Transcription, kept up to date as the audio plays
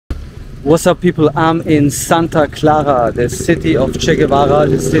What's up, people? I'm in Santa Clara, the city of Che Guevara,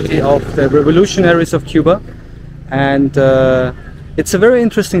 the city of the revolutionaries of Cuba. And it's a very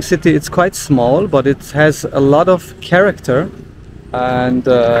interesting city. It's quite small, but it has a lot of character. And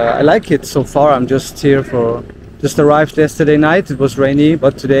I like it so far. I'm just here just arrived yesterday night. It was rainy,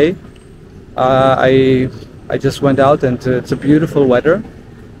 but today I just went out and it's a beautiful weather.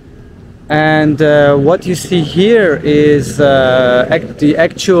 And what you see here is the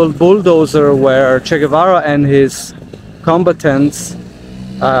actual bulldozer where Che Guevara and his combatants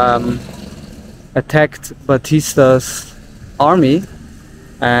attacked Batista's army.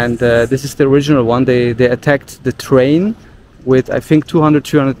 And this is the original one. They attacked the train with, I think,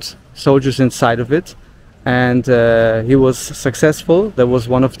 300 soldiers inside of it. And he was successful. That was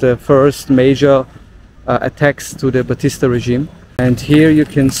one of the first major attacks to the Batista regime. And here you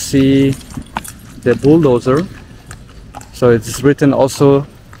can see the bulldozer. So it's written also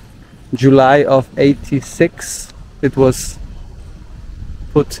July of '86. It was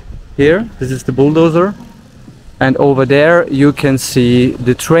put here. This is the bulldozer. And over there you can see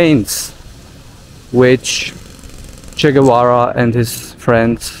the trains which Che Guevara and his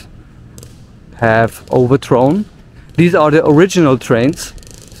friends have overthrown. These are the original trains.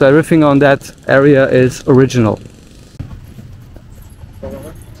 So everything on that area is original.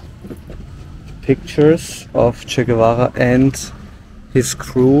 Pictures of Che Guevara and his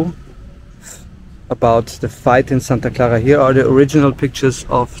crew about the fight in Santa Clara. Here are the original pictures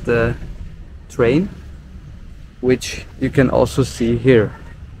of the train, which you can also see here.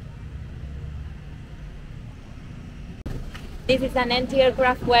 This is an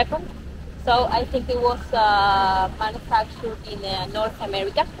anti-aircraft weapon, so I think it was manufactured in North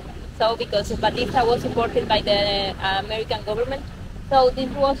America. So because Batista was supported by the American government. So this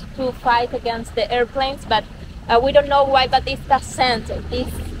was to fight against the airplanes, but we don't know why Batista sent this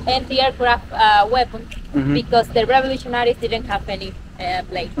anti-aircraft weapon, because the revolutionaries didn't have any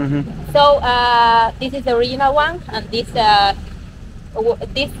plane. So this is the original one, and this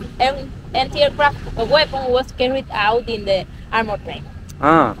anti-aircraft weapon was carried out in the armored plane.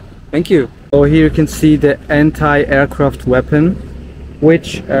 Ah, thank you. So here you can see the anti-aircraft weapon,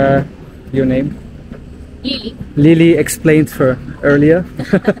 which your name? Lily. Lily explained for earlier.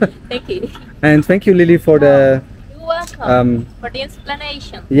 Thank you. And thank you, Lily, for the You're welcome for the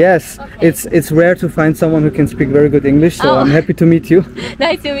explanation. Yes, okay. It's rare to find someone who can speak very good English, so I'm happy to meet you.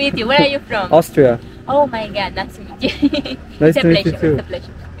 Nice to meet you. Where are you from? Austria. Oh my God, nice to meet you. Nice to meet you too. It's a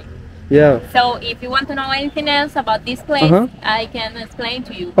pleasure. Yeah. So if you want to know anything else about this place, I can explain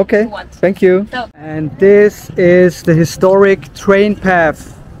to you. Okay, if you want. thank you. So. And this is the historic train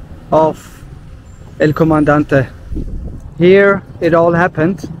path of El Comandante. Here it all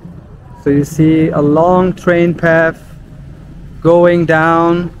happened. So you see a long train path going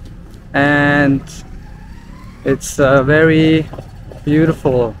down, and it's very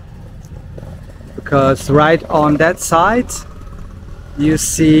beautiful because right on that side you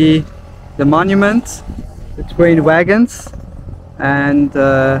see the monument, the train wagons, and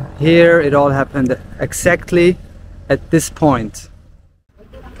here it all happened exactly at this point.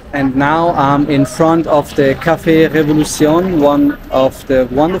 And now I'm in front of the Café Revolution, one of the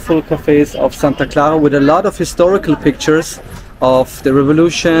wonderful cafes of Santa Clara, with a lot of historical pictures of the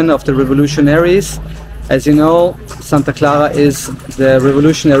revolution, of the revolutionaries. As you know, Santa Clara is the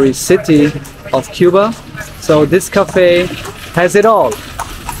revolutionary city of Cuba. So this cafe has it all.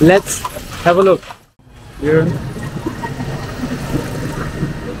 Let's have a look. Here.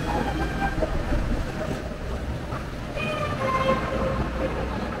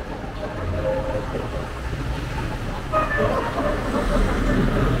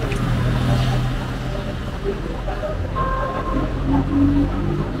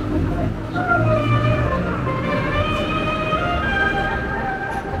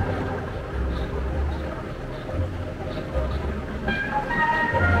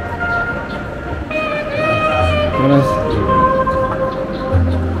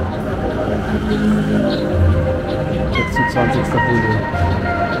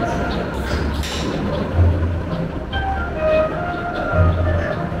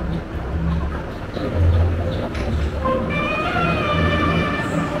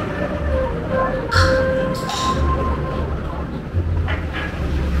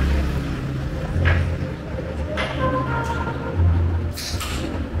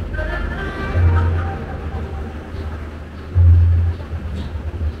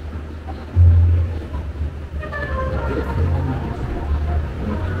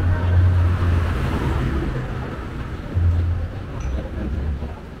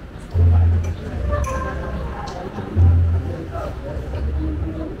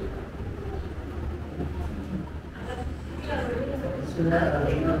 You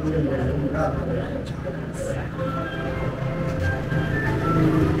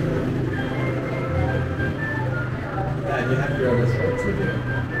have your other spots to do.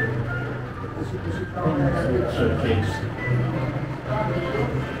 Showcase.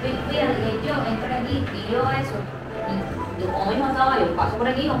 Yo entré aquí y yo eso. Y como mismo estaba yo, paso por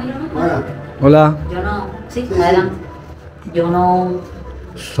aquí, como mismo no. Hola. Yo no. Sí, adelante. Yo no.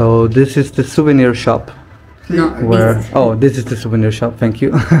 So this is the souvenir shop. No. Where? Oh, this is the souvenir shop. Thank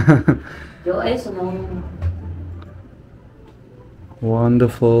you. Yo eso no.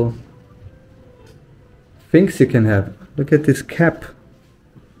 Wonderful things you can have. Look at this cap.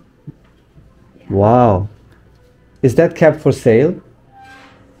 Wow. Is that cap for sale?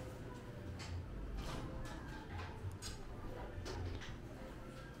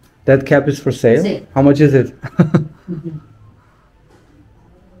 That cap is for sale? Sí. How much is it?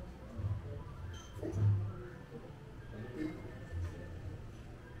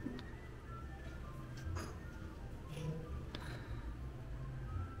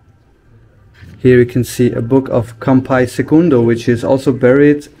 Here you can see a book of Campai Segundo, which is also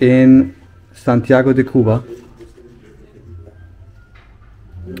buried in Santiago de Cuba.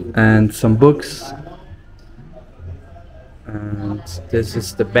 And some books. And this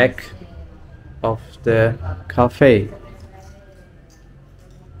is the back of the cafe.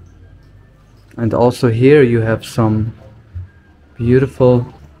 And also here you have some beautiful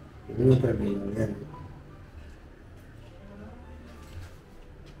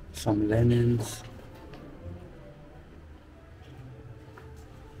some Lenins.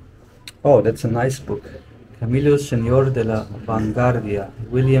 Oh, that's a nice book. Camilo Señor de la Vanguardia,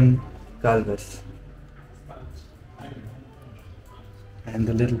 William Galvez. And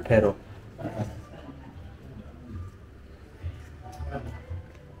the little Pero.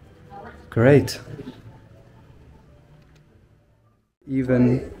 Great.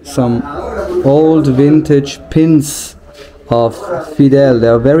 Even some old vintage pins of Fidel. They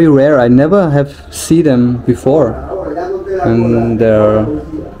are very rare. I never have seen them before. And there are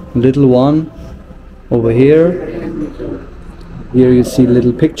little one over here. Here you see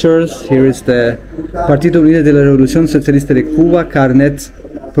little pictures. Here is the Partido Unido de la Revolución Socialista de Cuba Carnet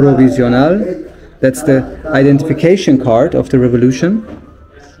Provisional. That's the identification card of the revolution.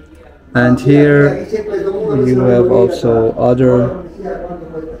 And here you have also other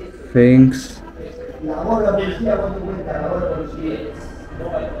things.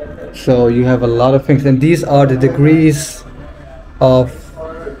 So you have a lot of things, and these are the degrees of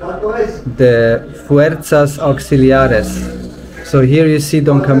the Fuerzas Auxiliares. So here you see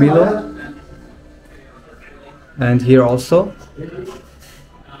Don Camilo, and here also.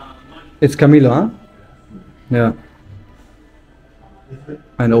 It's Camilo, huh? Yeah.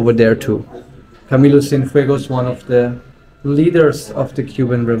 And over there too. Camilo Cienfuegos, one of the leaders of the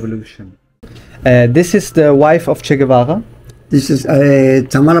Cuban Revolution. This is the wife of Che Guevara. This is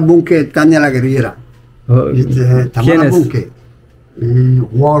Tamara Bunke, Tania La Guerrera. ¿Quién Tamara es? Bunke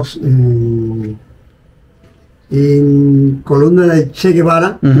was in columna de Che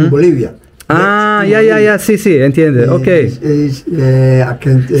Guevara in Bolivia. Ah, ya, sí, entiende, okay. Es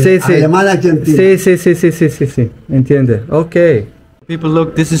Sí. alemana argentina. Sí, entiende, okay. People,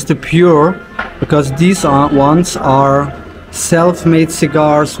 look, this is the pure, because these ones are self-made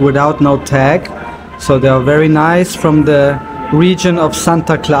cigars without no tag, so they are very nice, from the region of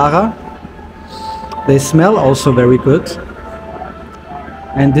Santa Clara. They smell also very good.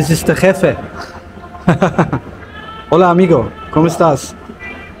 And this is the jefe. Hola amigo, ¿cómo estás?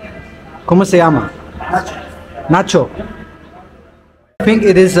 ¿Cómo se llama? Nacho. I think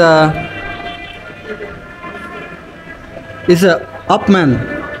it is a Upman,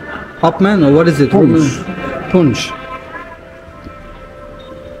 or what is it? Punch.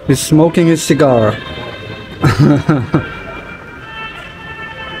 He's smoking his cigar.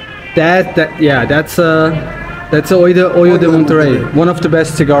 That's Hoyo de Monterrey, one of the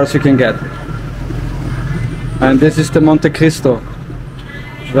best cigars you can get. And this is the Monte Cristo,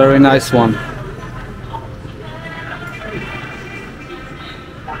 very nice one.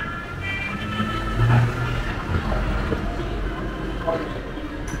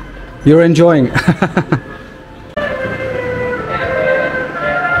 You're enjoying.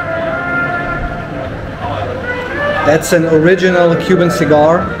 That's an original Cuban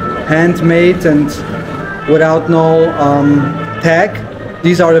cigar, handmade and without no tag.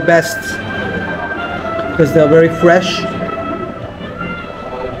 These are the best because they're very fresh.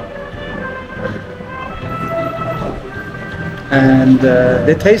 And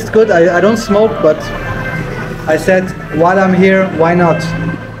they taste good. I don't smoke, but I said, while I'm here, why not?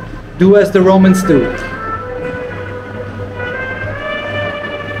 Do as the Romans do.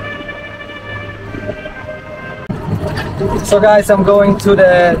 So guys, I'm going to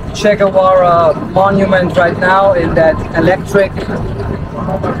the Che Guevara monument right now in that electric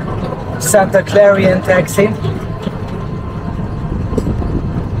Santa Clarian taxi.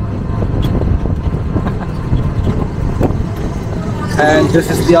 And this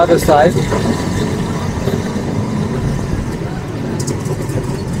is the other side.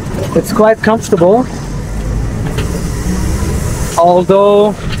 It's quite comfortable,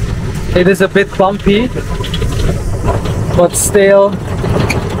 although it is a bit bumpy, but still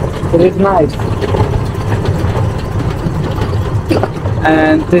it is nice.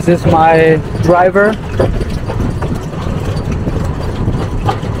 And this is my driver.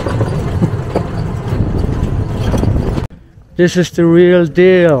 This is the real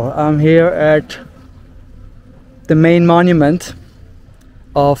deal. I'm here at the main monument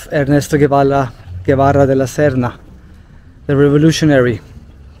of Ernesto Guevara de la Serna, the revolutionary.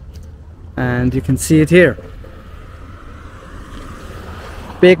 And you can see it here.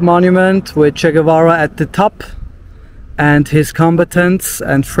 Big monument with Che Guevara at the top and his combatants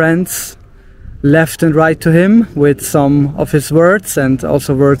and friends left and right to him with some of his words and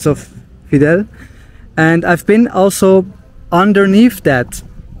also words of Fidel. And I've been also underneath that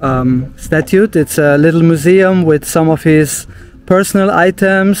statue. It's a little museum with some of his personal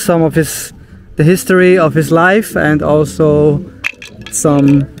items, some of the history of his life, and also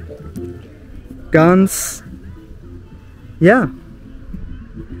some guns. Yeah,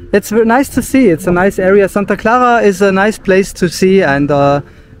 it's very nice to see. It's a nice area. Santa Clara is a nice place to see, and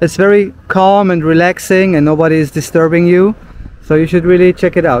it's very calm and relaxing, and nobody is disturbing you, so you should really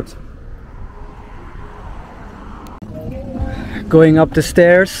check it out. Going up the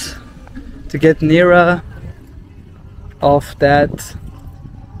stairs to get nearer of that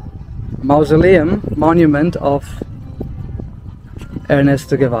mausoleum, monument of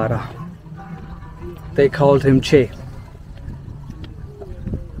Ernesto Guevara. They called him Che.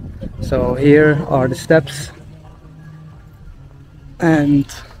 So here are the steps, and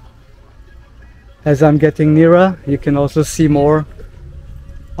as I'm getting nearer you can also see more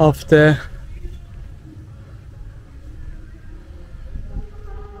of the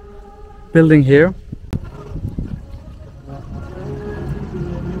building here.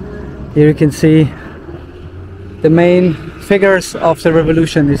 Here you can see the main figures of the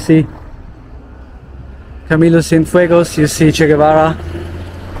revolution. You see Camilo Cienfuegos, you see Che Guevara,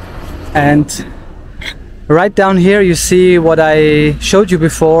 and right down here you see what I showed you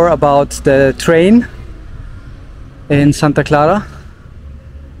before about the train in Santa Clara.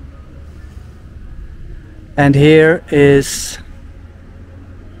 And here is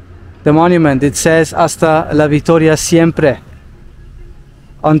the monument. It says "Hasta la victoria siempre,"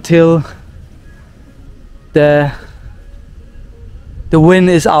 until the win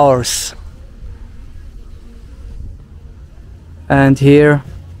is ours. And here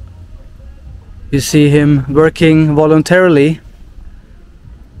you see him working voluntarily.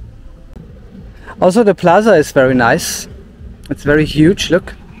 Also the plaza is very nice. It's very huge,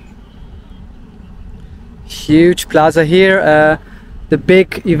 look. Huge plaza here. The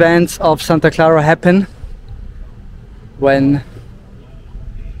big events of Santa Clara happen when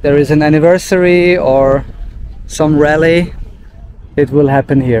there is an anniversary or some rally. It will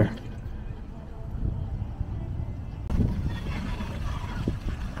happen here.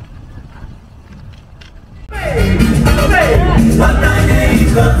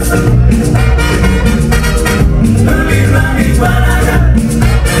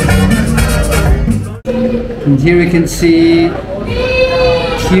 And here you can see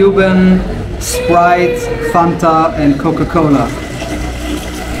Cuban, Sprite, Fanta and Coca-Cola.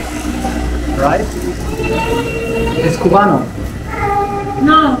 Right? Es cubano.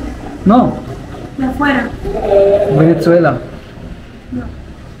 No, No. de afuera. Venezuela. No.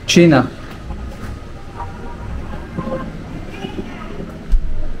 China.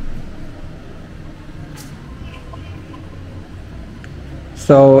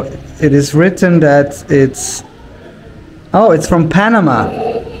 So it is written that it's from Panama.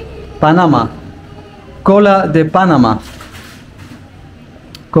 Panama. Cola de Panama.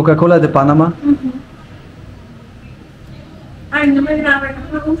 Coca-Cola de Panama. Ay, no me grabe,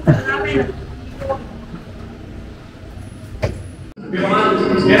 no me gusta, grabe.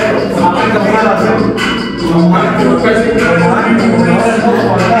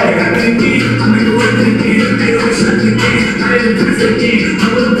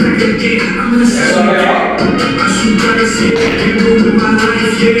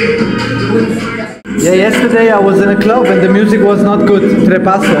 Yeah, yesterday I was in a club and the music was not good.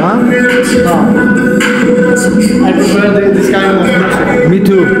 Trepaso, huh? No. I prefer this kind of music. Me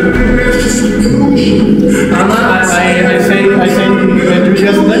too. I say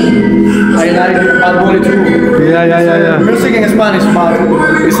I like Bad Bunny too. Yeah. Music in Spanish, but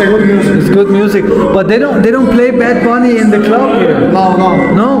it's a good music. It's good music, but they don't play Bad Bunny in the club here.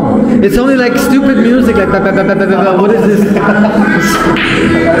 No, it's only like stupid music, like what is this?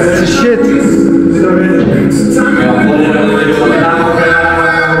 It's a shit.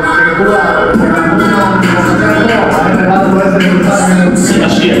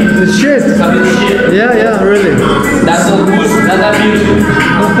 It's shit. Yeah, really. That's not music. That's not music.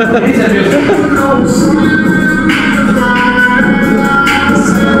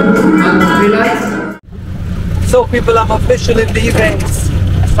 So people, I'm officially leaving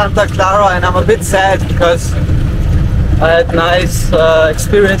Santa Clara, and I'm a bit sad because I had nice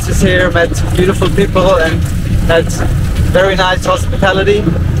experiences here, met beautiful people, and had very nice hospitality.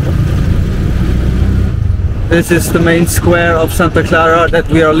 This is the main square of Santa Clara that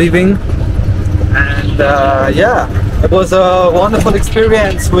we are leaving, and yeah, it was a wonderful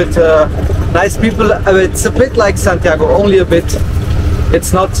experience with nice people. It's a bit like Santiago, only a bit.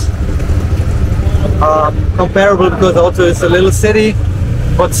 It's not comparable because also it's a little city,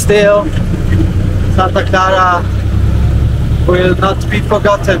 but still Santa Clara will not be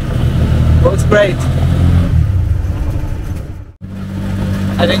forgotten. It was great.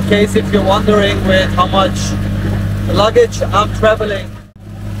 And in case if you're wondering with how much luggage I'm traveling,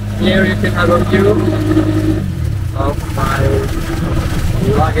 here you can have a view of my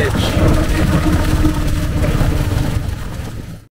luggage.